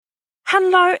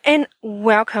Hello and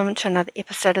welcome to another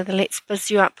episode of the Let's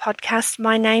Biz You Up podcast.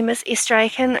 My name is Esther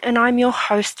Aiken and I'm your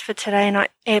host for today, and I'm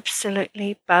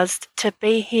absolutely buzzed to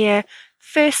be here.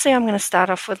 Firstly, I'm going to start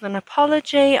off with an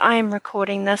apology. I am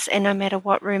recording this and no matter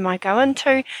what room I go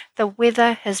into, the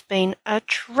weather has been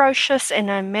atrocious, and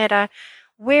no matter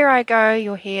where I go,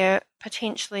 you'll hear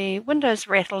potentially windows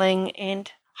rattling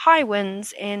and high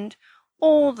winds and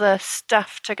all the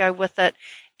stuff to go with it.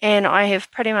 And I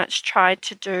have pretty much tried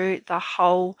to do the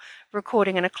whole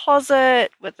recording in a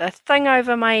closet with a thing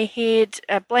over my head,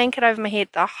 a blanket over my head,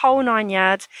 the whole 9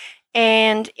 yards.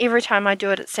 And every time I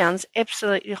do it, it sounds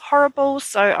absolutely horrible.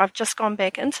 So I've just gone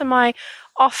back into my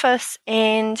office,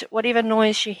 and whatever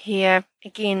noise you hear,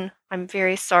 again, I'm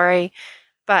very sorry.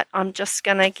 But I'm just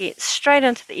going to get straight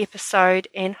into the episode,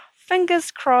 and fingers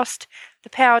crossed the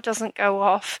power doesn't go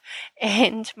off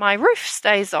and my roof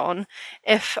stays on.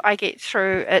 If I get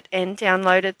through it and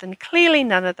download it, then clearly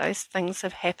none of those things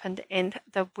have happened and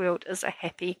the world is a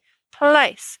happy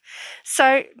place.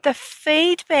 So the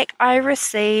feedback I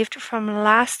received from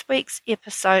last week's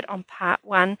episode on part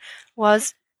 1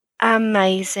 was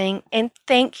amazing, and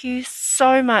thank you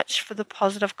so much for the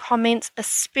positive comments,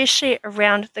 especially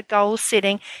around the goal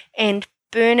setting and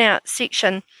burnout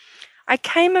section. I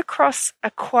came across a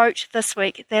quote this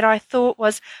week that I thought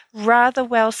was rather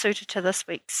well suited to this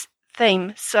week's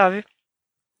theme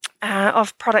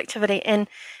of productivity, and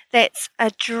that's: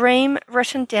 a dream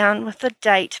written down with a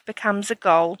date becomes a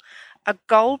goal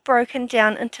broken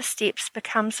down into steps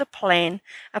becomes a plan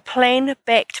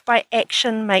backed by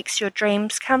action makes your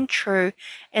dreams come true.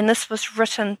 And this was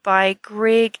written by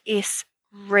Greg S.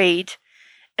 Reed.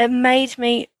 It made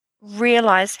me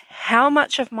realize how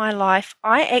much of my life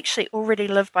I actually already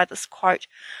live by this quote.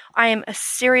 I am a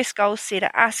serious goal setter.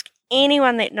 Ask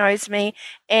anyone that knows me,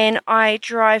 and I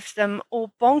drive them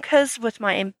all bonkers with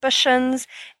my ambitions.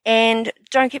 And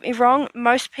don't get me wrong,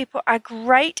 most people are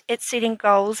great at setting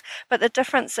goals, but the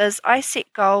difference is I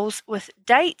set goals with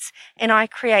dates and I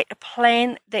create a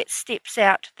plan that steps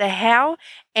out the how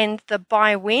and the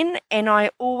by when, and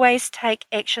I always take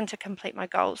action to complete my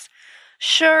goals.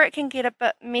 Sure, it can get a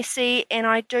bit messy and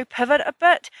I do pivot a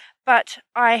bit, but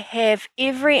I have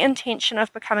every intention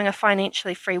of becoming a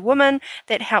financially free woman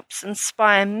that helps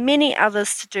inspire many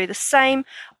others to do the same.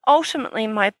 Ultimately,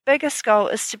 my biggest goal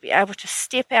is to be able to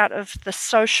step out of the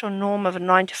social norm of a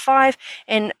 9 to 5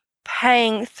 and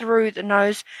paying through the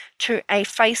nose to a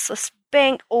faceless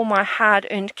bank all my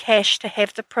hard-earned cash to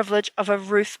have the privilege of a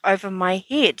roof over my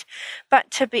head.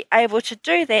 But to be able to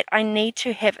do that, I need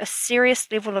to have a serious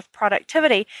level of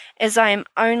productivity, as I am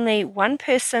only one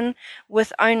person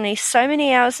with only so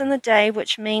many hours in the day,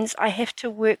 which means I have to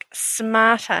work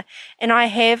smarter. And I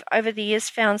have over the years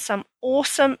found some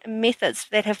awesome methods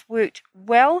that have worked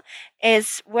well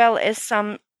as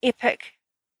some epic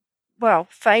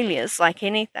failures like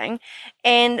anything.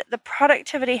 And the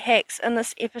productivity hacks in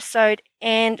this episode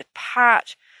and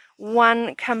part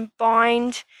 1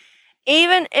 combined,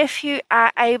 even if you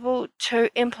are able to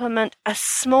implement a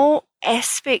small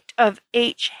aspect of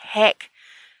each hack,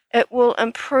 it will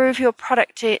improve your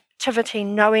productivity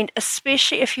no end,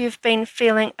 especially if you've been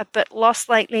feeling a bit lost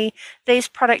lately. These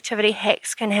productivity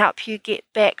hacks can help you get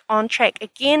back on track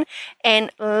again and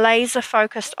laser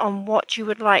focused on what you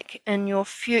would like in your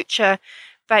future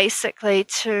basically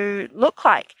to look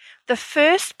like. The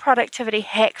first productivity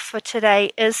hack for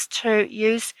today is to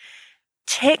use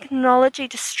technology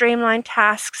to streamline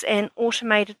tasks and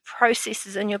automated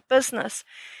processes in your business.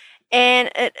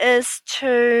 And it is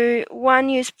to, 1,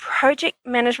 use project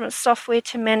management software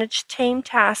to manage team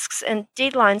tasks and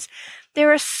deadlines.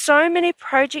 There are so many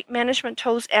project management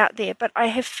tools out there, but I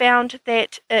have found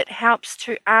that it helps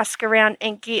to ask around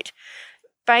and get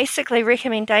basically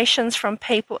recommendations from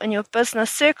people in your business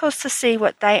circles to see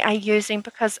what they are using,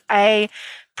 because a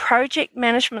project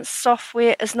management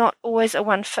software is not always a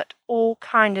one-fit-all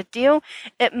kind of deal.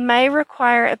 It may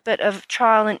require a bit of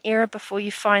trial and error before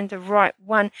you find the right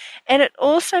one. And it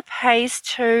also pays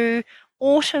to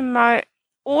automate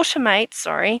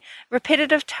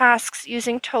repetitive tasks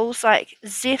using tools like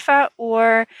Zephyr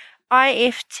or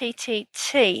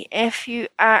IFTTT. If you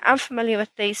are unfamiliar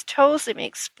with these tools, let me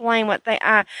explain what they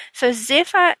are. So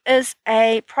Zephyr is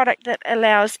a product that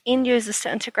allows end users to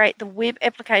integrate the web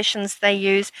applications they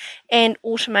use and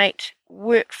automate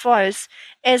workflows.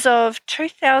 As of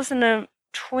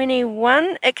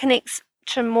 2021, it connects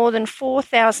to more than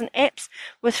 4,000 apps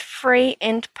with free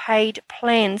and paid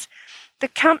plans. The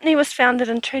company was founded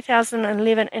in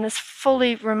 2011 and is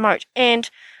fully remote, and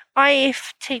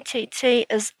IFTTT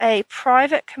is a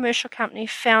private commercial company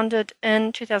founded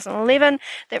in 2011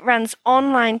 that runs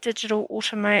online digital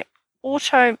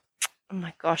oh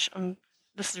my gosh,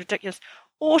 this is ridiculous,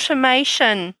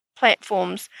 automation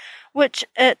platforms, which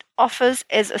it offers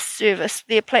as a service.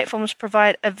 Their platforms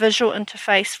provide a visual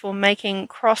interface for making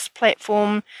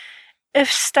cross-platform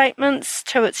if statements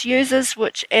to its users,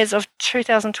 which as of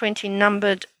 2020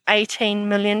 numbered 18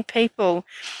 million people.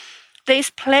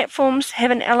 These platforms have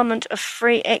an element of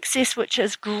free access, which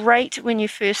is great when you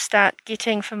first start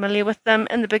getting familiar with them.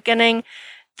 In the beginning,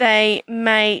 they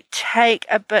may take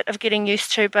a bit of getting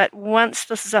used to, but once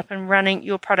this is up and running,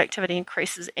 your productivity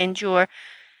increases and you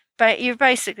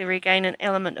basically regain an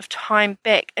element of time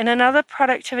back. And another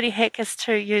productivity hack is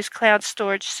to use cloud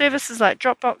storage services like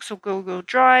Dropbox or Google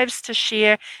Drives to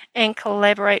share and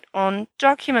collaborate on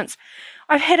documents.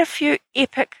 I've had a few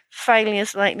epic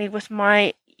failures lately with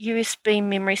my USB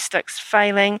memory sticks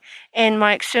failing and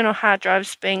my external hard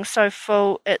drives being so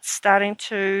full it's starting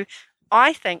to,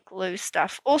 I think, lose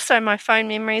stuff. Also, my phone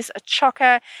memory is a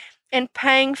chocker, and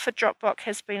paying for Dropbox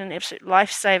has been an absolute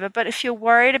lifesaver. But if you're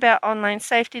worried about online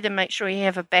safety, then make sure you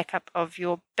have a backup of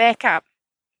your backup.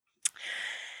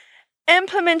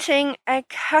 Implementing a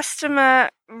customer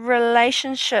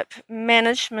relationship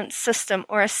management system,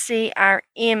 or a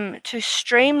CRM, to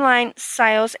streamline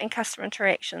sales and customer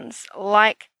interactions,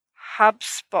 like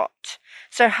HubSpot.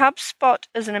 So HubSpot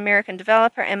is an American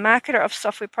developer and marketer of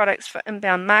software products for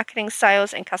inbound marketing,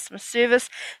 sales, and customer service.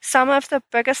 Some of the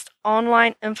biggest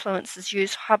online influencers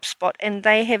use HubSpot, and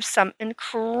they have some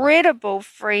incredible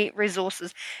free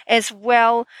resources as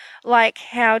well, like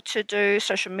how to do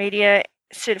social media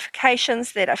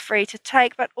certifications that are free to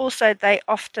take, but also they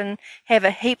often have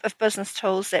a heap of business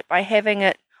tools that, by having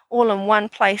it all in one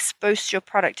place, boosts your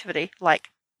productivity like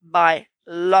by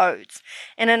loads.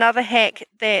 And another hack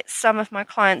that some of my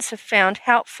clients have found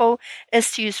helpful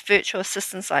is to use virtual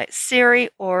assistants like Siri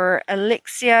or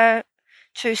Alexa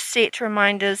to set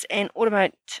reminders and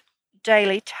automate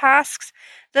daily tasks.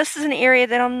 This is an area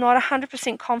that I'm not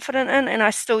 100% confident in, and I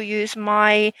still use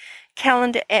my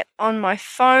calendar app on my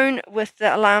phone with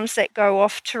the alarms that go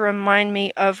off to remind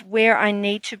me of where I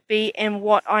need to be and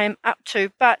what I am up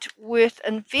to. But worth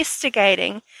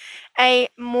investigating, a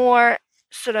more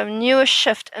sort of newer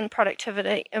shift in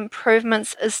productivity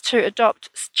improvements is to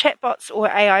adopt chatbots or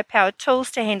AI-powered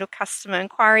tools to handle customer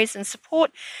inquiries and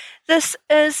support. This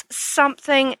is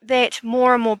something that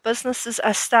more and more businesses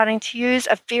are starting to use.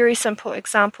 A very simple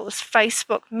example is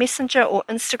Facebook Messenger or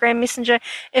Instagram Messenger.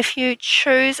 If you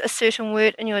choose a certain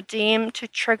word in your DM to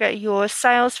trigger your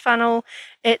sales funnel,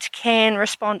 it can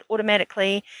respond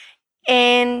automatically.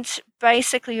 And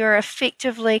basically, you're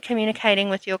effectively communicating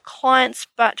with your clients,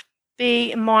 but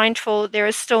be mindful, there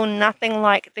is still nothing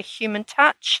like the human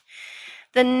touch.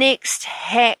 The next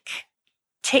hack,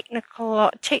 technical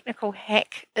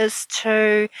hack, is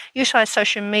to utilize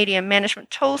social media management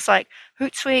tools like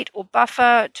Hootsuite or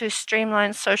Buffer to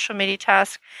streamline social media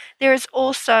tasks. There is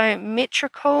also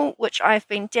Metrical, which I've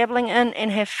been dabbling in and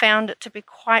have found it to be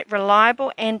quite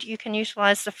reliable, and you can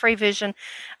utilize the free version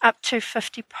up to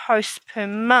 50 posts per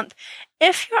month.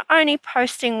 If you're only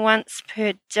posting once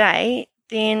per day,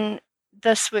 then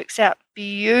this works out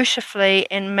beautifully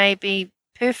and may be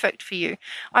perfect for you.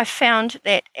 I found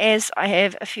that as I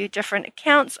have a few different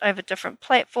accounts over different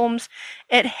platforms,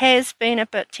 it has been a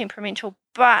bit temperamental,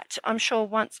 but I'm sure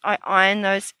once I iron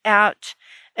those out,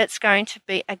 it's going to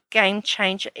be a game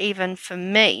changer even for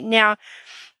me. Now,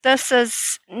 this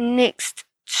next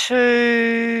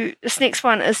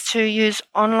one is to use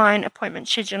online appointment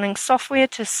scheduling software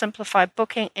to simplify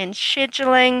booking and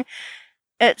scheduling.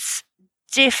 It's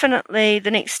definitely the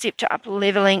next step to up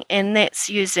leveling, and that's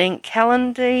using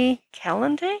Calendly.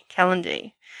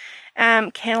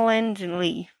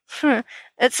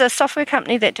 It's a software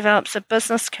company that develops a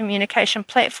business communication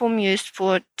platform used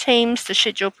for teams to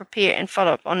schedule, prepare, and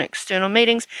follow up on external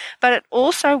meetings, but it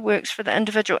also works for the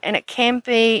individual, and it can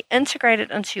be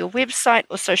integrated into your website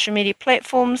or social media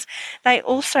platforms. They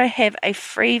also have a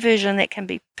free version that can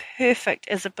be perfect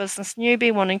as a business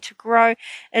newbie wanting to grow.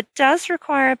 It does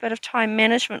require a bit of time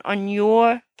management on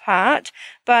your part,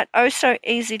 but also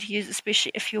easy to use,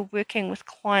 especially if you're working with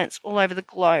clients all over the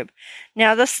globe.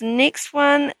 Now, this next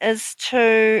one is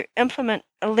to implement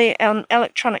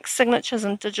electronic signatures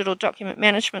and digital document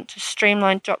management to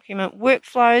streamline document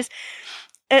workflows.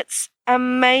 It's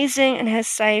amazing and has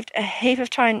saved a heap of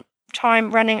time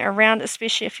running around,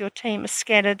 especially if your team is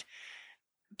scattered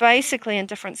basically in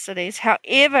different cities.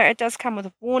 However, it does come with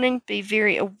a warning. Be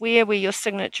very aware where your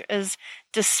signature is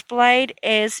displayed,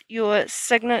 as your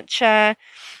signature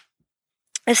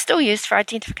is still used for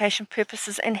identification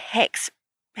purposes, and hacks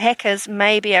hackers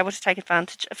may be able to take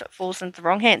advantage if it falls into the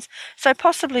wrong hands. So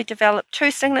possibly develop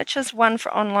 2 signatures, one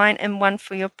for online and one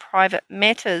for your private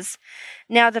matters.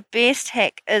 Now, the best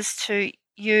hack is to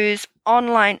use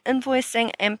online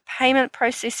invoicing and payment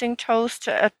processing tools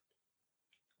to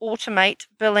automate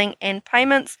billing and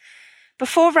payments.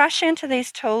 Before rushing into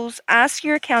these tools, ask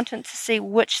your accountant to see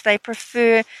which they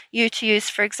prefer you to use.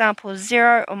 For example,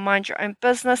 Xero or Mind Your Own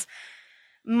Business.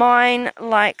 Mine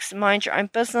likes Mind Your Own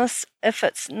Business. If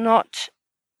it's not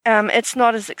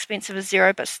as expensive as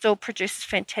Xero, but still produces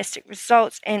fantastic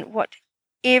results. And what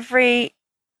every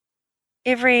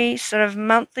sort of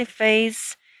monthly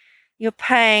fees you're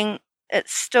paying,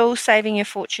 it's still saving you a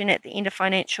fortune at the end of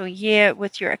financial year,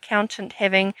 with your accountant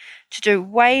having to do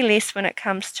way less when it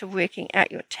comes to working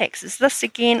out your taxes. This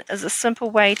again is a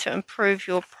simple way to improve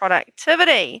your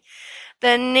productivity.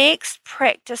 The next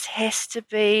practice has to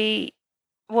be,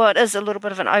 well, it is a little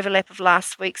bit of an overlap of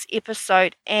last week's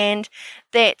episode, and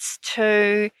that's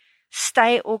to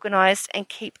stay organized and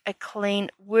keep a clean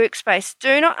workspace.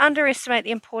 Do not underestimate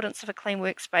the importance of a clean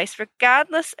workspace,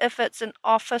 regardless if it's an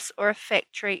office or a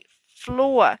factory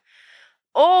floor.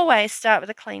 Always start with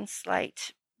a clean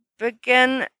slate.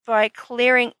 Begin by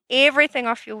clearing everything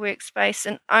off your workspace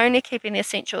and only keeping the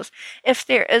essentials. If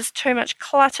there is too much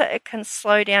clutter, it can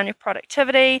slow down your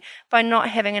productivity by not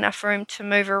having enough room to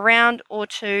move around or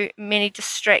too many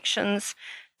distractions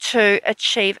to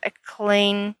achieve a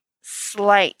clean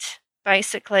slate.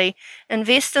 Basically,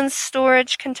 invest in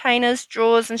storage containers,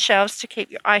 drawers, and shelves to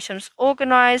keep your items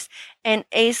organized and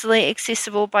easily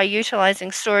accessible by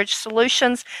utilizing storage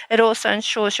solutions. It also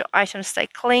ensures your items stay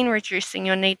clean, reducing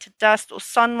your need to dust or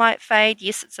sunlight fade.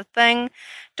 Yes, it's a thing.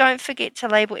 Don't forget to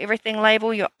label everything.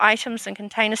 Label your items and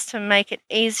containers to make it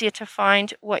easier to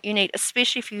find what you need,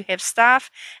 especially if you have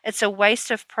staff. It's a waste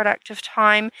of productive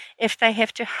time if they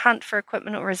have to hunt for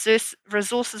equipment or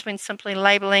resources when simply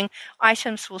labeling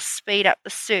items will speed up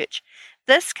the search.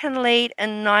 This can lead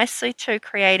in nicely to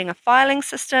creating a filing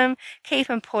system. Keep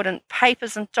important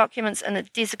papers and documents in a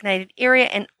designated area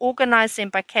and organize them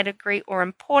by category or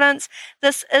importance.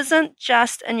 This isn't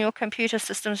just in your computer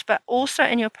systems, but also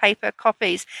in your paper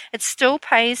copies. It still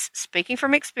pays, speaking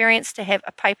from experience, to have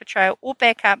a paper trail or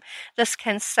backup. This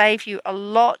can save you a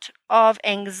lot of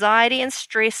anxiety and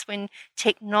stress when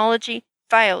technology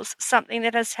fails. Something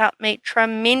that has helped me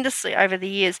tremendously over the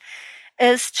years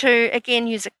is to, again,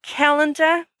 use a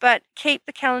calendar, but keep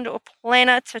the calendar or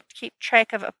planner to keep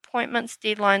track of appointments,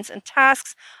 deadlines, and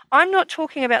tasks. I'm not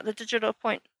talking about the digital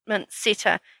appointment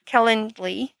setter,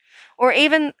 Calendly, or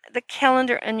even the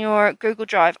calendar in your Google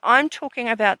Drive. I'm talking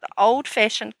about the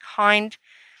old-fashioned kind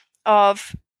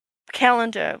of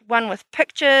calendar, one with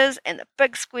pictures and the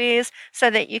big squares, so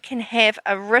that you can have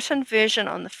a written version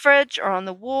on the fridge or on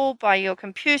the wall by your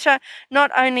computer.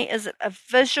 Not only is it a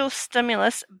visual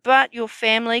stimulus, but your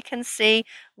family can see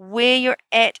where you're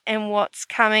at and what's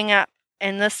coming up,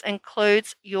 and this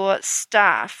includes your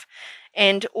staff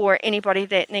and or anybody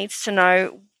that needs to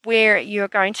know where you're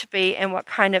going to be and what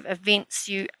kind of events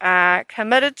you are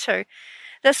committed to.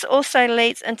 This also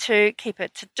leads into keep a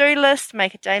to-do list,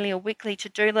 make a daily or weekly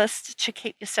to-do list to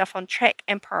keep yourself on track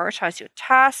and prioritize your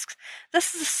tasks.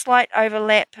 This is a slight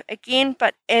overlap again,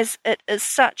 but as it is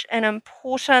such an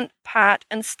important part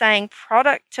in staying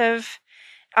productive,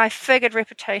 I figured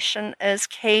repetition is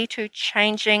key to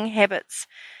changing habits.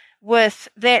 With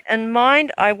that in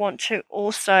mind, I want to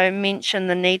also mention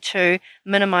the need to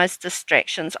minimize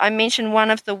distractions. I mentioned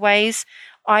one of the ways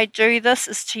I do this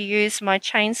is to use my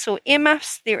chainsaw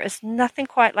earmuffs. There is nothing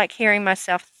quite like hearing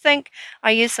myself think.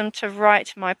 I use them to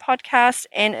write my podcast,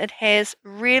 and it has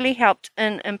really helped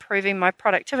in improving my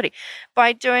productivity.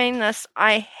 By doing this,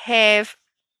 I have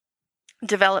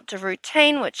developed a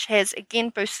routine which has again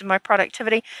boosted my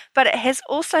productivity, but it has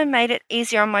also made it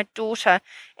easier on my daughter,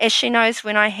 as she knows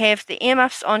when I have the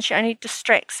earmuffs on, she only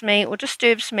distracts me or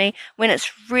disturbs me when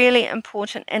it's really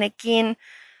important. And again,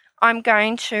 I'm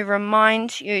going to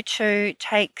remind you to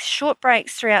take short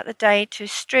breaks throughout the day to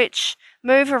stretch,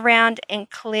 move around, and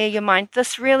clear your mind.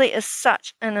 This really is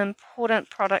such an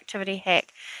important productivity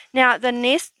hack. Now, the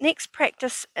next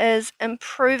practice is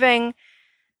improving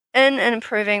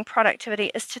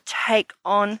productivity is to take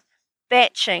on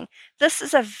batching. This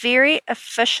is a very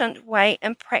efficient way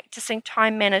in practicing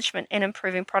time management and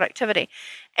improving productivity.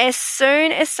 As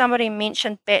soon as somebody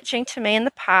mentioned batching to me in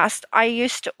the past, I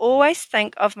used to always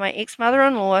think of my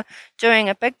ex-mother-in-law doing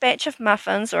a big batch of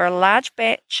muffins or a large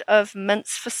batch of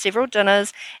mince for several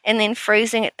dinners and then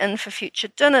freezing it in for future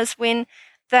dinners, when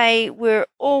they were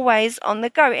always on the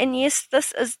go. And yes,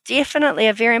 this is definitely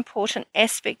a very important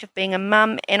aspect of being a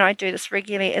mum, and I do this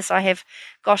regularly as I have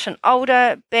gotten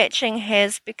older. Batching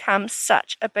has become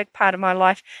such a big part of my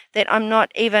life that I'm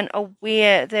not even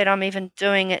aware that I'm even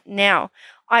doing it now.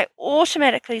 I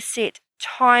automatically set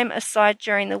time aside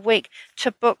during the week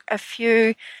to book a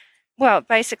few,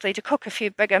 basically to cook a few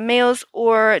bigger meals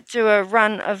or do a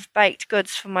run of baked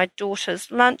goods for my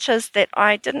daughter's lunches that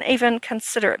I didn't even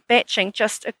consider it batching,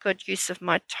 just a good use of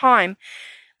my time.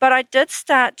 But I did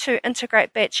start to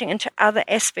integrate batching into other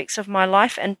aspects of my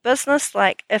life and business,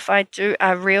 like if I do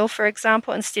a reel, for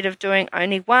example, instead of doing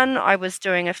only one, I was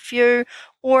doing a few,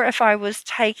 or if I was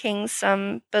taking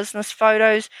some business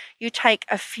photos, you take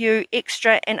a few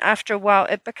extra, and after a while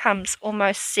it becomes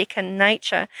almost second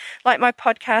nature. Like my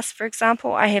podcast, for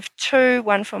example, I have two,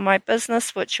 one for my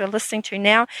business, which you're listening to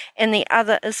now, and the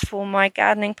other is for my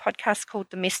gardening podcast called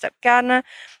The Messed Up Gardener.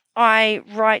 I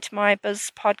write my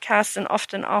biz podcast, and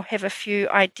often I'll have a few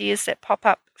ideas that pop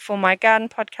up for my garden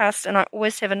podcast, and I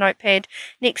always have a notepad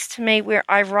next to me where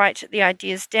I write the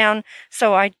ideas down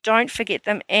so I don't forget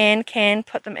them and can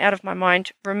put them out of my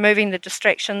mind, removing the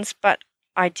distractions. But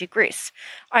I digress.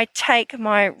 I take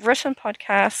my written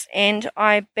podcasts and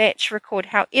I batch record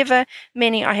however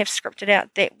many I have scripted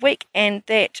out that week, and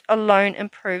that alone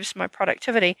improves my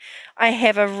productivity. I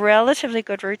have a relatively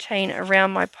good routine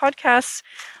around my podcasts.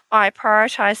 I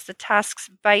prioritize the tasks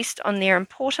based on their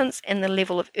importance and the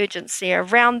level of urgency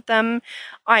around them.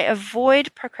 I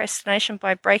avoid procrastination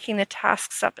by breaking the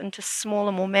tasks up into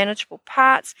smaller, more manageable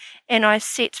parts, and I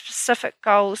set specific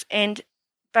goals and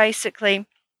basically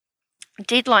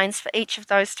deadlines for each of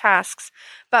those tasks.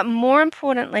 But more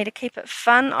importantly, to keep it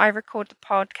fun, I record the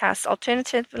podcast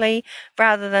alternatively.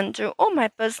 Rather than do all my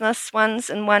business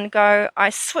ones in one go, I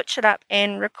switch it up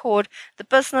and record the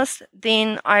business,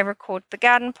 then I record the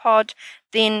garden pod,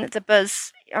 then the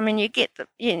biz. I mean,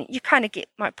 you kind of get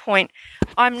my point.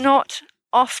 I'm not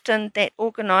often that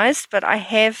organized, but I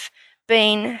have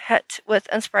been hit with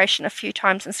inspiration a few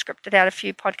times and scripted out a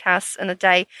few podcasts in a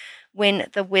day when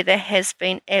the weather has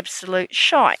been absolute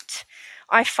shite.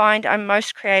 I find I'm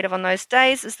most creative on those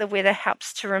days as the weather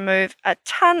helps to remove a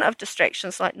ton of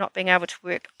distractions, like not being able to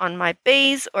work on my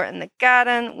bees or in the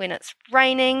garden when it's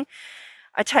raining.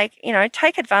 I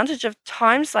take advantage of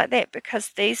times like that, because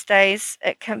these days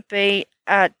it can be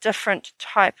a different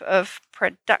type of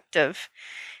productive.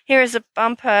 Here is a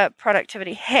bumper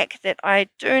productivity hack that I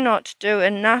do not do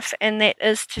enough, and that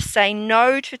is to say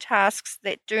no to tasks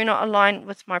that do not align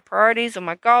with my priorities or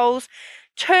my goals.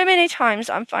 Too many times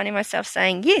I'm finding myself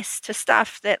saying yes to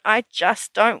stuff that I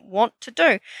just don't want to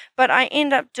do, but I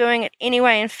end up doing it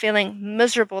anyway and feeling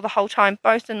miserable the whole time,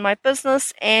 both in my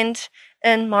business and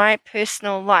in my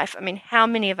personal life. I mean, how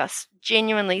many of us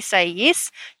genuinely say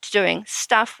yes to doing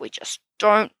stuff we just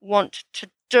don't want to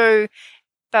do,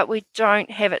 but we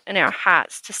don't have it in our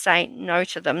hearts to say no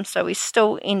to them, so we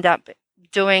still end up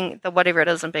doing the whatever it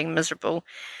is and being miserable.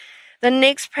 The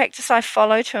next practice I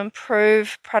follow to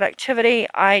improve productivity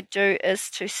is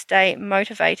to stay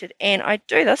motivated, and I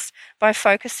do this by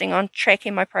focusing on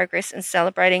tracking my progress and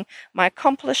celebrating my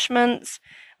accomplishments.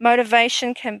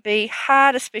 Motivation can be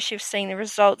hard, especially if seeing the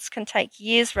results can take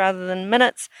years rather than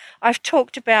minutes. I've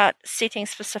talked about setting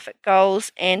specific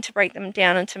goals and to break them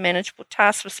down into manageable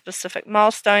tasks with specific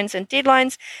milestones and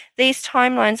deadlines. These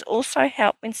timelines also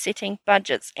help when setting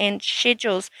budgets and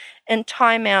schedules in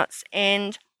timeouts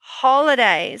and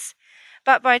holidays.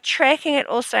 But by tracking, it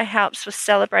also helps with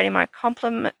celebrating my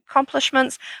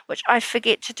accomplishments, which I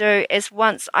forget to do, as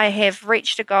once I have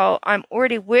reached a goal, I'm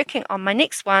already working on my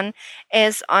next one,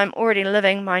 as I'm already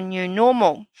living my new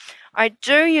normal. I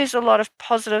do use a lot of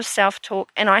positive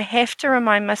self-talk, and I have to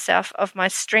remind myself of my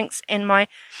strengths and my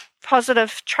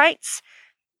positive traits.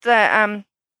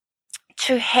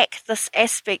 To hack this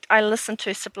aspect, I listen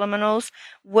to subliminals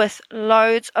with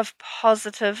loads of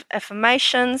positive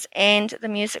affirmations, and the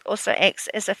music also acts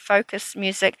as a focus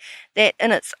music that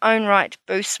in its own right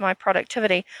boosts my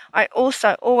productivity. I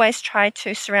also always try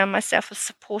to surround myself with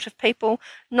supportive people.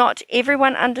 Not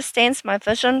everyone understands my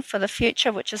vision for the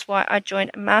future, which is why I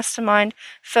joined a mastermind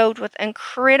filled with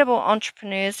incredible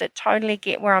entrepreneurs that totally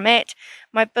get where I'm at.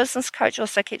 My business coach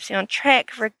also keeps me on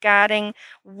track regarding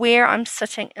where I'm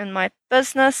sitting in my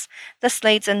business. This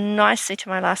leads in nicely to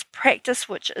my last practice,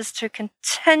 which is to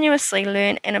continuously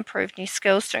learn and improve new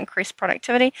skills to increase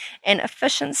productivity and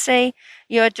efficiency.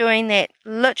 You are doing that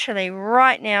literally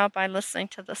right now by listening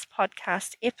to this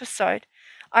podcast episode.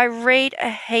 I read a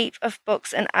heap of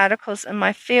books and articles in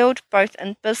my field, both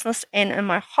in business and in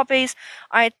my hobbies.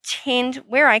 I attend,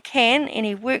 where I can,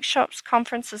 any workshops,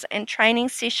 conferences, and training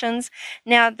sessions.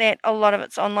 Now that a lot of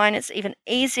it's online, it's even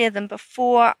easier than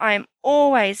before. I'm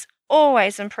always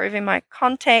improving my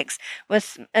contacts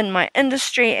within my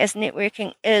industry, as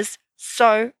networking is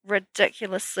so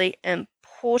ridiculously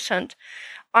important.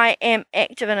 I am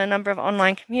active in a number of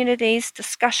online communities,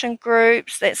 discussion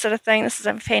groups, that sort of thing. This is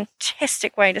a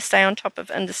fantastic way to stay on top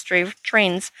of industry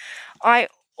trends. I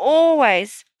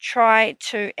always try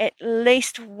to at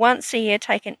least once a year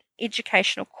take an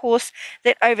educational course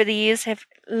that over the years have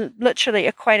literally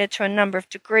equated to a number of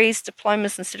degrees,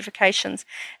 diplomas, and certifications.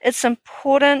 It's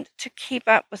important to keep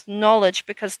up with knowledge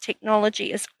because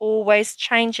technology is always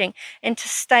changing, and to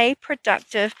stay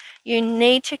productive, you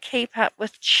need to keep up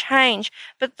with change.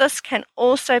 But this can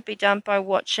also be done by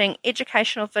watching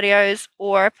educational videos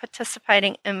or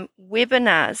participating in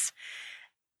webinars.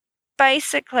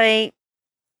 Basically,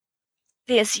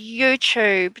 there's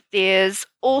YouTube, there's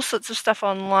all sorts of stuff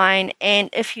online, and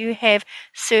if you have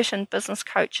certain business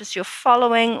coaches you're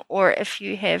following, or if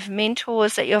you have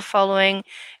mentors that you're following,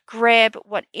 grab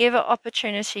whatever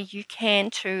opportunity you can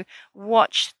to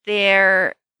watch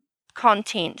their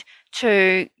content,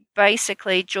 to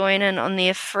basically join in on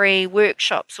their free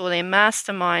workshops or their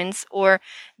masterminds, or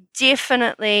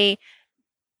definitely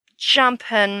jump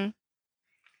in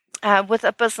with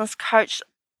a business coach,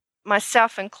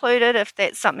 myself included, if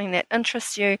that's something that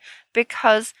interests you,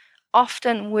 because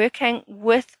often working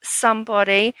with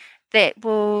somebody that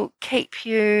will keep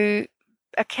you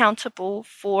accountable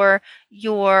for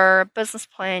your business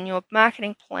plan, your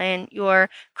marketing plan, your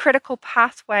critical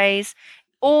pathways,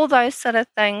 all those sort of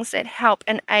things that help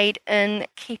and aid in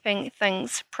keeping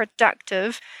things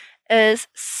productive, is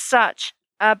such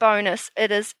a bonus.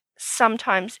 It is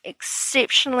sometimes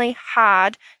exceptionally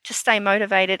hard to stay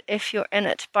motivated if you're in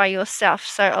it by yourself.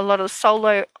 So a lot of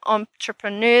solo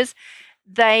entrepreneurs,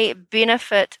 they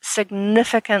benefit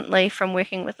significantly from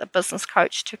working with a business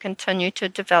coach to continue to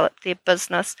develop their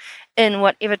business in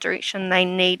whatever direction they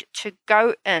need to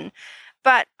go in.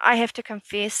 But I have to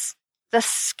confess, the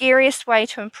scariest way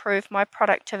to improve my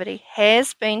productivity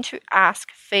has been to ask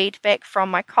feedback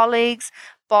from my colleagues,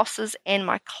 bosses, and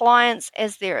my clients,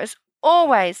 as there is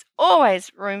always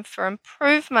room for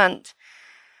improvement.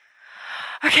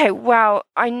 Okay, well,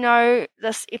 I know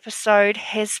this episode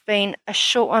has been a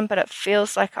short one, but it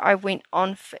feels like I went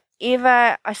on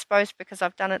forever. I suppose because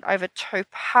I've done it over 2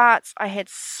 parts. I had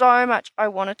so much I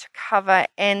wanted to cover,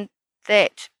 and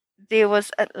that there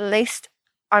was, at least,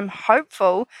 I'm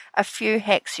hopeful, a few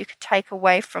hacks you could take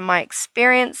away from my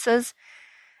experiences.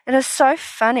 It is so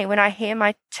funny when I hear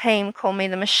my team call me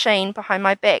the machine behind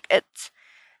my back. It's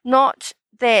not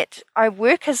that I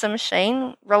work as a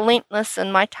machine, relentless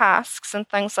in my tasks and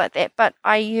things like that, but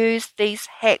I use these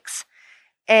hacks,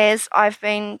 as I've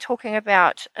been talking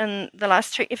about in the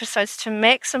last 2 episodes, to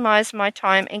maximize my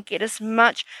time and get as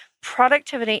much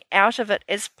productivity out of it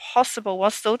as possible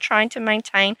while still trying to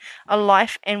maintain a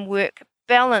life and work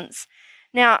balance.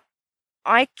 Now,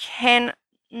 I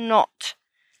cannot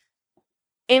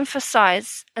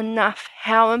emphasize enough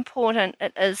how important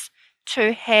it is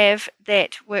to have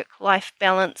that work-life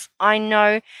balance. I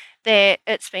know that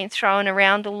it's been thrown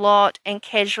around a lot and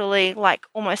casually, like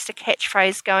almost a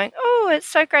catchphrase, going, oh, it's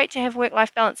so great to have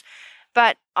work-life balance.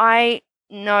 But I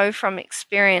know from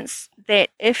experience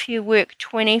that if you work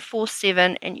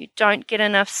 24/7 and you don't get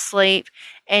enough sleep,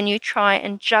 and you try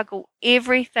and juggle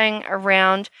everything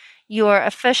around, your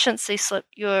efficiency slip,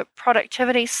 your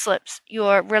productivity slips,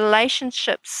 your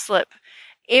relationships slip,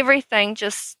 everything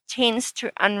just tends to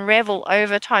unravel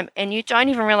over time, and you don't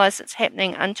even realize it's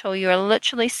happening until you're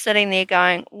literally sitting there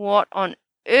going, what on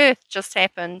earth just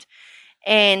happened?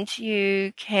 And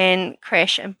you can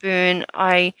crash and burn.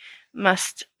 I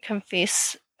must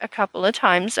confess, a couple of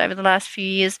times over the last few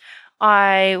years,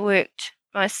 I worked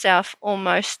myself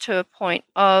almost to a point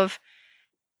of,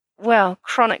 well,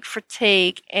 chronic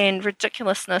fatigue and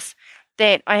ridiculousness,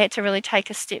 that I had to really take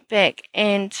a step back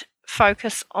and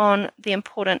focus on the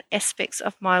important aspects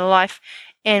of my life.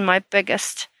 And my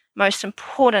biggest, most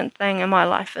important thing in my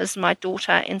life is my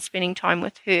daughter and spending time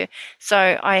with her.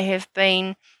 So I have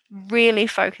been really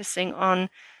focusing on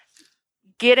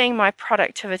getting my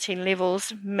productivity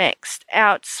levels maxed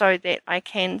out so that I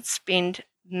can spend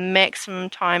maximum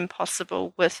time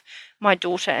possible with my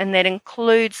daughter. And that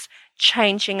includes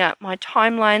changing up my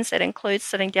timelines. That includes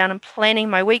sitting down and planning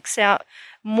my weeks out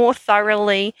more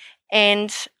thoroughly,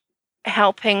 and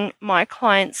helping my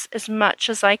clients as much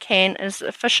as I can, as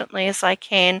efficiently as I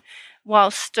can, while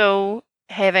still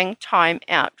having time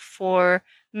out for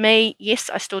me. Yes,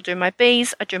 I still do my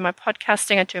bees, I do my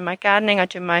podcasting, I do my gardening, I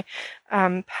do my,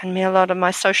 pardon me, a lot of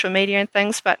my social media and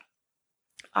things, but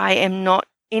I am not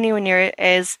anywhere near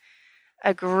as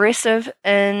aggressive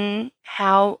in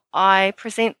how I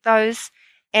present those.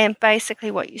 And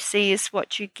basically what you see is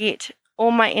what you get.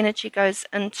 All my energy goes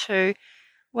into,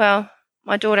 well,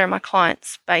 my daughter and my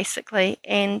clients, basically,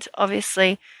 and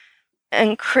obviously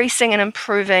increasing and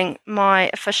improving my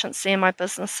efficiency in my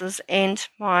businesses and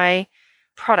my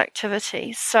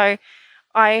productivity. So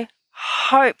I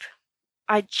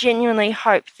genuinely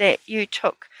hope that you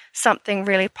took something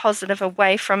really positive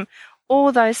away from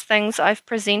all those things I've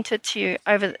presented to you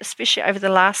especially over the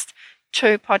last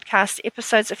 2 podcast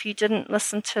episodes. If you didn't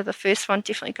listen to the first one,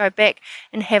 definitely go back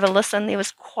and have a listen. There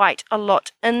was quite a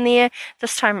lot in there.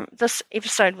 This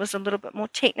episode was a little bit more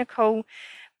technical,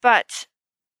 but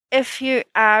if you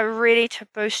are ready to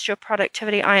boost your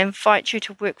productivity, I invite you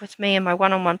to work with me in my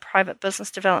one-on-one private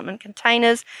business development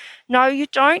containers. No, you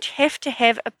don't have to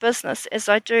have a business, as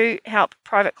I do help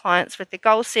private clients with their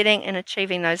goal setting and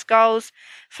achieving those goals.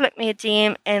 Flick me a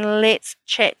DM and let's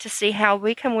chat to see how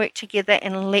we can work together,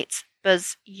 and let's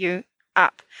biz you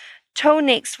up. Till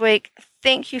next week,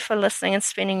 thank you for listening and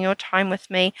spending your time with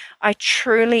me. I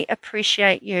truly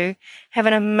appreciate you. Have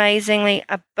an amazingly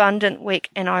abundant week,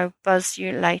 and I'll buzz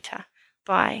you later.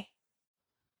 Bye.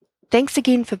 Thanks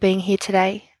again for being here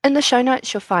today. In the show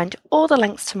notes, you'll find all the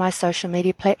links to my social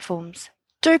media platforms.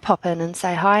 Do pop in and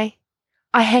say hi.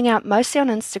 I hang out mostly on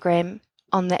Instagram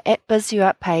on the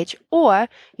 @BizYouUp page, or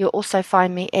you'll also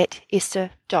find me at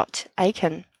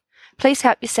esther.aiken. Please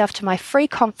help yourself to my free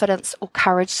confidence or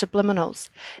courage subliminals.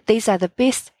 These are the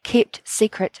best kept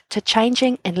secret to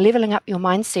changing and leveling up your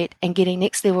mindset and getting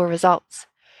next level results.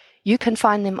 You can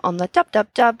find them on the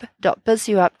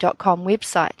www.bizyouup.com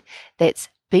website. That's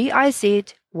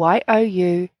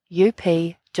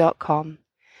BIZYOUUP.com.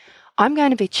 I'm going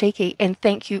to be cheeky and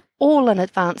thank you all in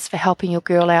advance for helping your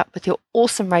girl out with your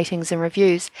awesome ratings and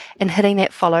reviews and hitting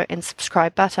that follow and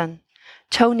subscribe button.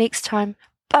 Till next time,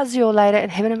 buzz you all later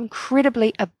and have an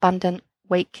incredibly abundant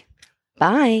week.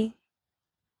 Bye.